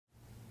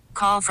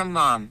call from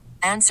mom.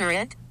 Answer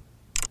it.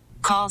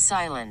 Call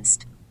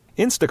silenced.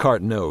 Instacart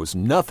knows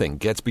nothing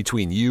gets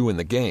between you and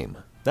the game.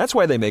 That's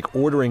why they make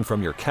ordering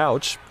from your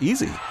couch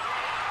easy.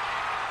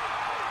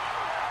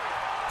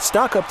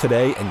 Stock up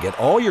today and get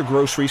all your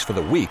groceries for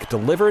the week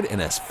delivered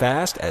in as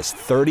fast as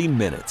 30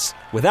 minutes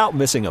without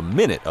missing a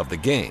minute of the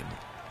game.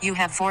 You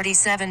have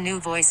 47 new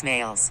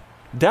voicemails.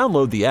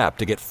 Download the app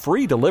to get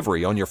free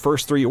delivery on your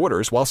first 3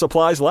 orders while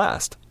supplies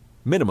last.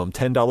 Minimum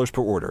 $10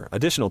 per order.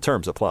 Additional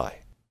terms apply.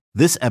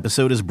 This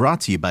episode is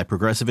brought to you by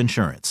Progressive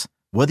Insurance.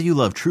 Whether you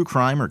love true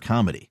crime or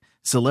comedy,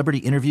 celebrity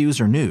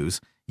interviews or news,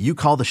 you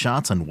call the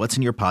shots on what's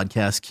in your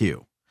podcast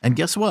queue. And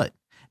guess what?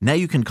 Now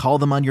you can call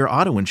them on your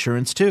auto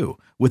insurance too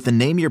with the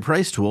Name Your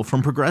Price tool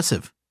from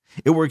Progressive.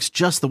 It works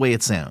just the way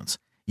it sounds.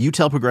 You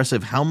tell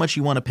Progressive how much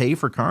you want to pay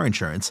for car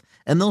insurance,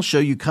 and they'll show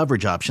you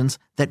coverage options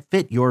that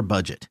fit your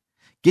budget.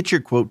 Get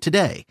your quote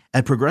today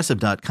at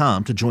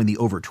Progressive.com to join the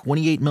over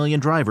 28 million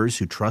drivers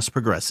who trust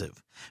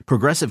Progressive.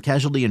 Progressive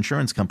Casualty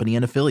Insurance Company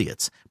and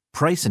Affiliates.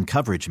 Price and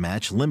coverage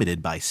match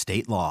limited by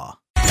state law.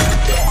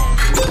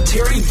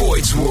 Terry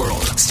Boyd's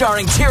World,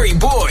 starring Terry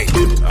Boyd.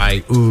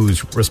 I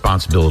ooze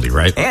responsibility,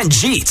 right? And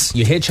Jeetz.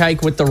 You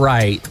hitchhike with the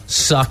right,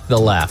 suck the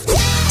left.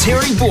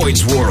 Terry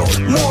Boyd's World,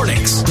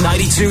 mornings,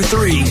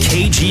 92.3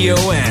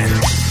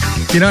 KGON.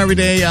 You know, every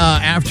day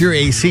after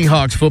a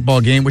Seahawks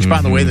football game, which,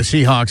 by the way, the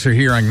Seahawks are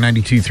here on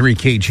 92.3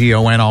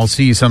 KGON all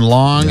season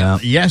long. Yeah.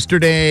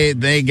 Yesterday,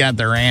 they got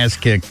their ass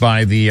kicked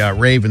by the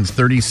Ravens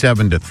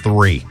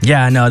 37-3.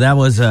 Yeah, no, that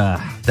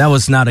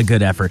was not a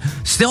good effort.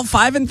 Still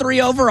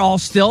 5-3 overall,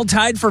 still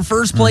tied for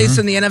first place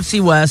in the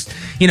NFC West.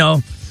 You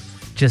know,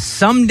 just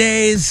some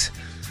days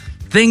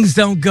things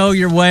don't go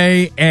your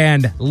way,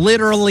 and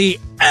literally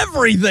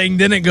everything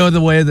didn't go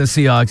the way of the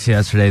Seahawks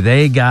yesterday.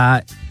 They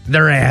got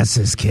their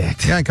asses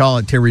kicked. Yeah, I call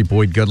it Terry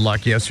Boyd good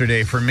luck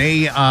yesterday for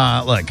me.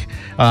 Look,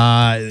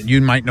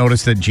 you might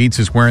notice that Jeetz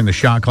is wearing the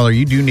shot collar.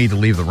 You do need to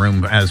leave the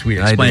room as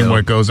we explain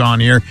what goes on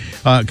here,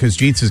 because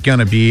Jeetz is going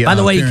to be... By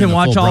the way, you can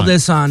watch all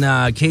this on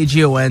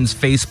KGON's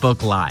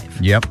Facebook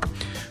Live. Yep.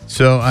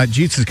 So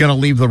Jeetz is going to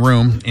leave the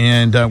room,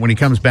 and when he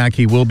comes back,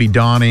 he will be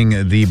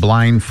donning the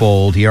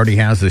blindfold. He already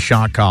has the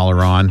shot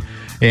collar on,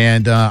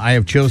 and I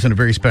have chosen a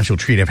very special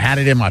treat. I've had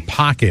it in my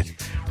pocket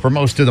for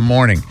most of the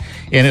morning,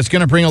 and it's going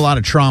to bring a lot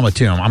of trauma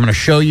to him. I'm going to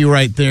show you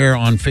right there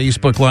on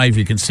Facebook Live.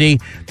 You can see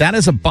that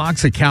is a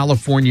box of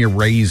California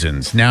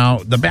raisins. Now,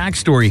 the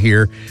backstory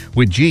here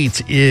with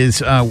Jeetz is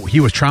he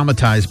was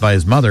traumatized by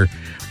his mother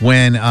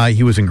when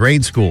he was in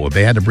grade school.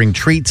 They had to bring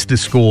treats to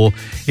school,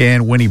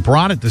 and when he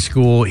brought it to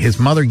school, his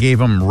mother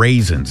gave him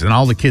raisins, and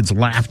all the kids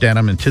laughed at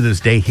him, and to this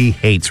day, he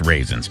hates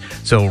raisins.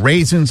 So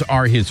raisins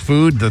are his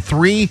food. The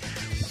 3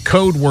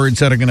 code words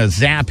that are going to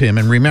zap him,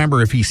 and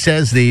remember, if he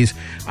says these,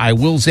 I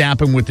will zap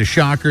him with the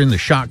shocker, and the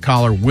shock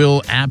collar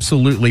will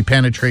absolutely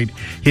penetrate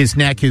his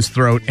neck, his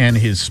throat, and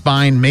his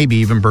spine, maybe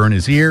even burn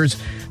his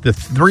ears. The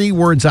 3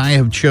 words I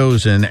have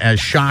chosen as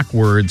shock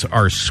words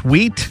are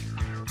sweet,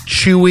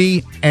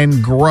 chewy,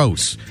 and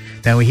gross.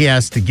 Now, he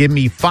has to give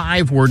me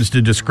 5 words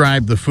to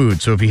describe the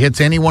food. So if he hits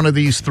any one of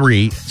these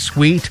 3,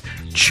 sweet,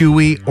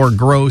 chewy, or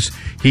gross,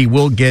 he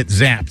will get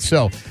zapped.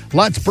 So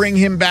let's bring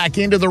him back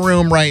into the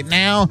room right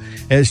now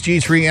as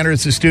Jeetz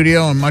re-enters the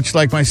studio. And much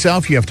like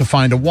myself, you have to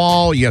find a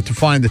wall. You have to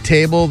find the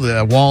table.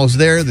 The wall is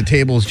there. The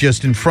table is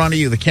just in front of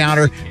you, the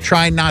counter.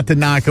 Try not to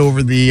knock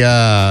over the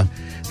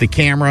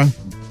camera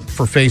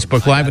for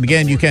Facebook Live. And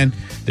again, you can...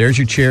 There's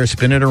your chair.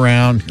 Spin it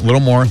around. A little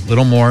more.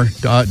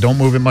 Don't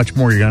move it much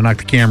more. You're going to knock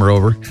the camera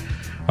over.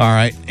 All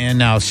right. And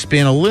now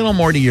spin a little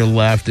more to your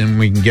left, and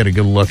we can get a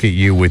good look at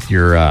you with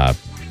your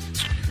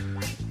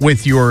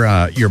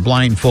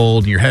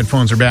blindfold. Your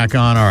headphones are back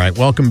on. All right.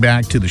 Welcome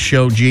back to the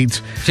show,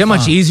 Jeetz. See how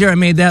much easier I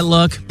made that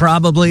look?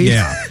 Probably.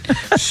 Yeah.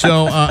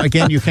 So,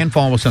 again, you can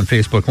follow us on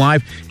Facebook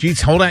Live.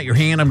 Jeetz, hold out your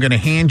hand. I'm going to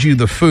hand you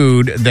the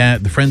food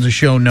that the friends of the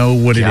show know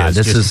what it is.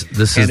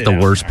 This is the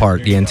worst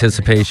part, the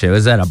anticipation.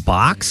 Is that a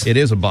box? It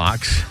is a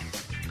box.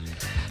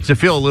 Does it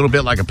feel a little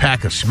bit like a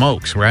pack of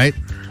smokes, right?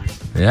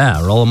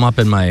 Yeah, roll them up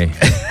in my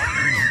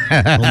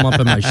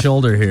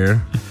shoulder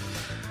here.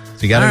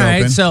 So you got it open.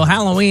 All right, so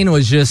Halloween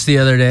was just the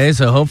other day,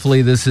 so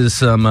hopefully this is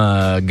some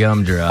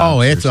gumdrops.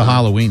 Oh, it's a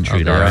Halloween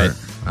treat, okay, all right.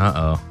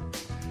 Uh-oh.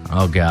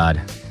 Oh, God.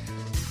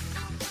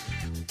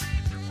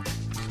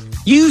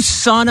 You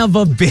son of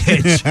a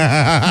bitch.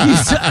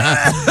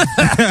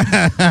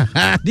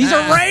 These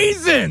are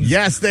raisins.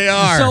 Yes, they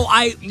are. So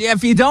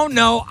if you don't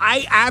know,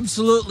 I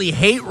absolutely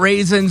hate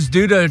raisins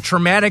due to a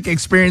traumatic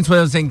experience when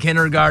I was in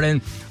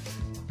kindergarten.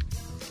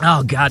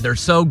 Oh, God, they're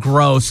so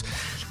gross.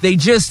 They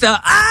just,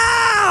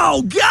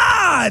 oh,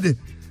 God.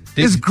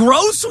 Is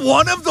gross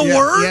one of the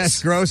words?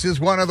 Yes, gross is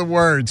one of the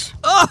words.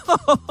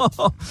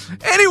 Oh.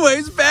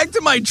 Anyways, back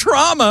to my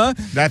trauma.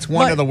 That's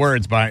one of the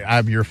words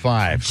of your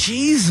 5.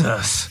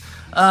 Jesus.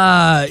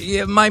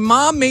 My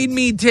mom made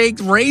me take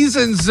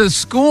raisins to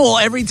school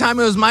every time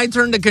it was my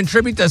turn to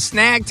contribute to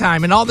snack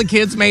time, and all the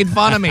kids made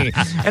fun of me.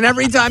 And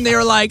every time they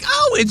were like,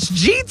 oh, it's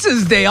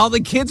Jeetz's day, all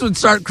the kids would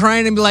start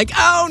crying and be like,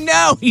 oh,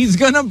 no, he's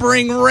going to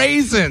bring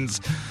raisins.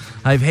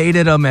 I've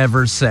hated them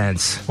ever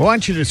since. Well, why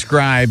don't you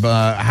describe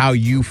how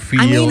you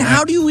feel? I mean,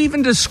 how do you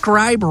even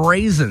describe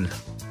raisin?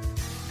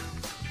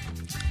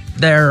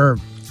 They're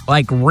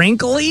like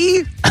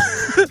wrinkly.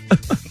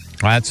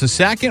 That's the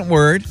second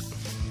word.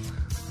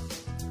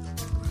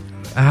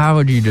 How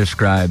would you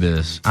describe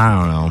this? I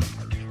don't know.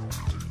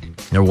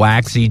 They're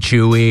waxy,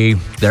 chewy.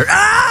 They're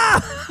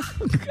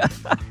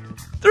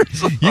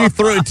You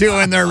threw two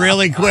in there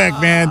really quick,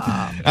 man.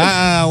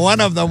 One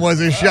of them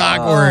was a shock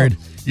word.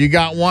 You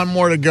got one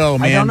more to go,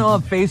 man. I don't know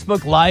if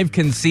Facebook Live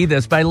can see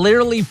this, but I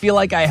literally feel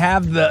like I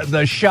have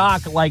the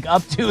shock like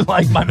up to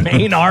like my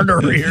main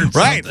artery or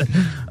right.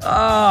 something.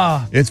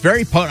 It's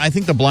very potent. I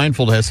think the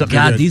blindfold has something to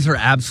do God, with it. these are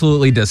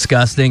absolutely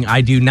disgusting.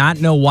 I do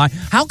not know why.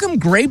 How come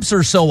grapes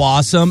are so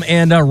awesome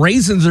and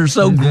raisins are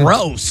so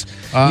gross?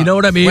 You know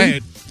what I mean?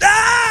 Wait.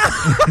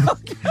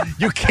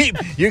 You keep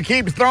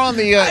throwing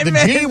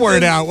the G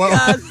word out.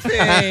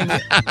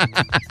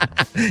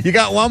 You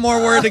got one more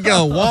word to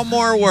go. One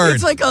more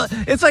word.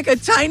 It's like a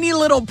tiny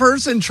little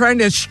person trying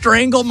to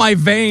strangle my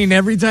vein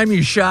every time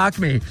you shock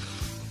me.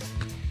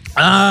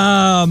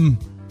 God,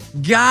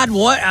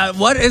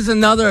 what is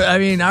another? I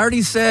mean, I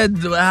already said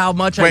how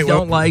much I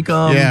don't like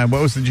them. Yeah,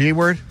 what was the G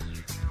word?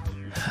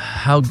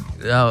 How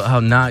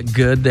not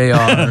good they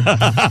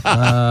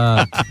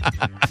are.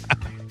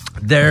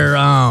 They're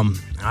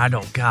I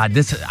don't. God,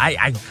 this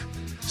I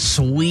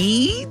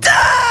sweet.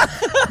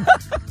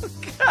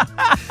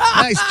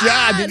 Nice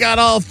job. You got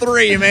all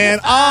three, man.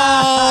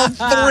 All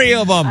three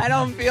of them. I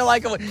don't feel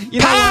like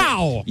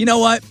you know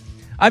what?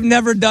 I've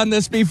never done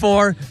this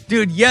before.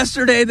 Dude,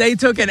 yesterday they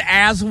took an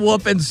ass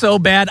whooping so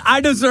bad. I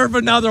deserve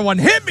another one.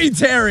 Hit me,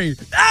 Terry.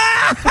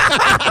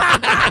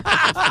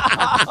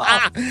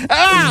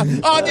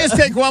 I'll just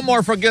take one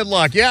more for good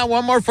luck. Yeah,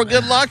 one more for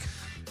good luck.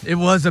 It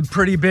was a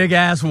pretty big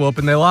ass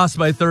whooping. They lost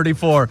by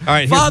 34. All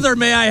right, Father,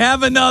 may I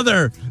have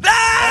another?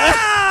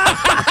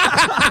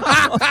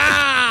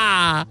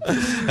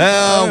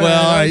 Oh,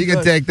 well, you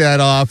can take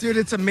that off. Dude,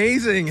 it's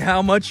amazing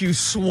how much you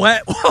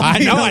sweat while I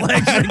know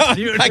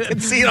electrocuted. I can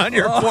see it on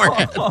your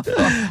forehead.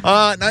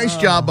 Nice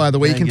job, by the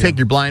way. You can take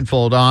your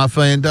blindfold off.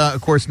 And, of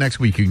course, next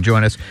week you can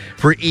join us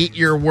for Eat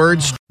Your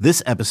Words.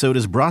 This episode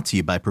is brought to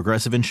you by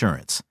Progressive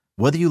Insurance.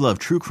 Whether you love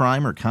true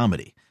crime or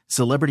comedy,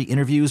 celebrity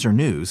interviews or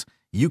news,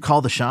 you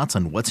call the shots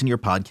on what's in your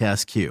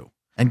podcast queue.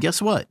 And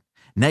guess what?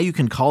 Now you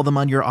can call them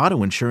on your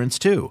auto insurance,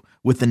 too,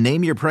 with the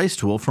Name Your Price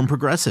tool from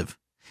Progressive.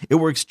 It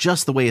works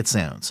just the way it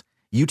sounds.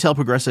 You tell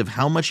Progressive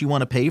how much you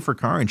want to pay for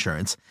car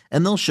insurance,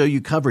 and they'll show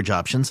you coverage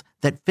options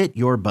that fit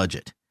your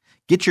budget.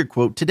 Get your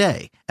quote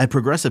today at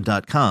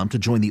Progressive.com to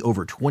join the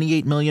over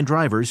 28 million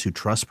drivers who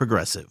trust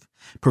Progressive.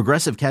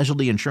 Progressive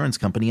Casualty Insurance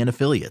Company and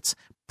Affiliates.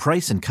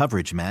 Price and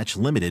coverage match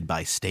limited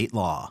by state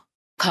law.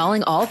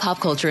 Calling all pop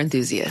culture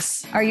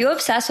enthusiasts. Are you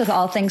obsessed with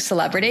all things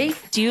celebrity?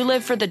 Do you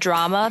live for the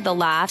drama, the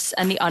laughs,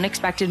 and the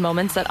unexpected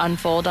moments that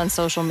unfold on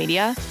social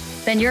media?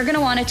 Then you're going to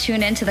want to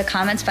tune into the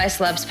Comments by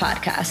Celebs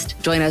podcast.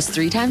 Join us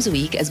 3 times a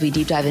week as we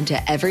deep dive into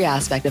every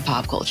aspect of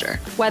pop culture.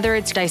 Whether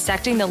it's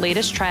dissecting the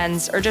latest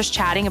trends or just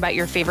chatting about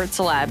your favorite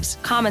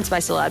celebs, Comments by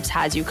Celebs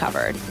has you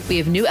covered. We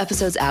have new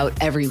episodes out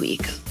every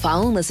week.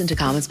 Follow and listen to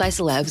Comments by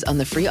Celebs on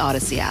the free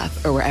Odyssey app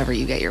or wherever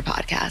you get your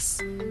podcasts.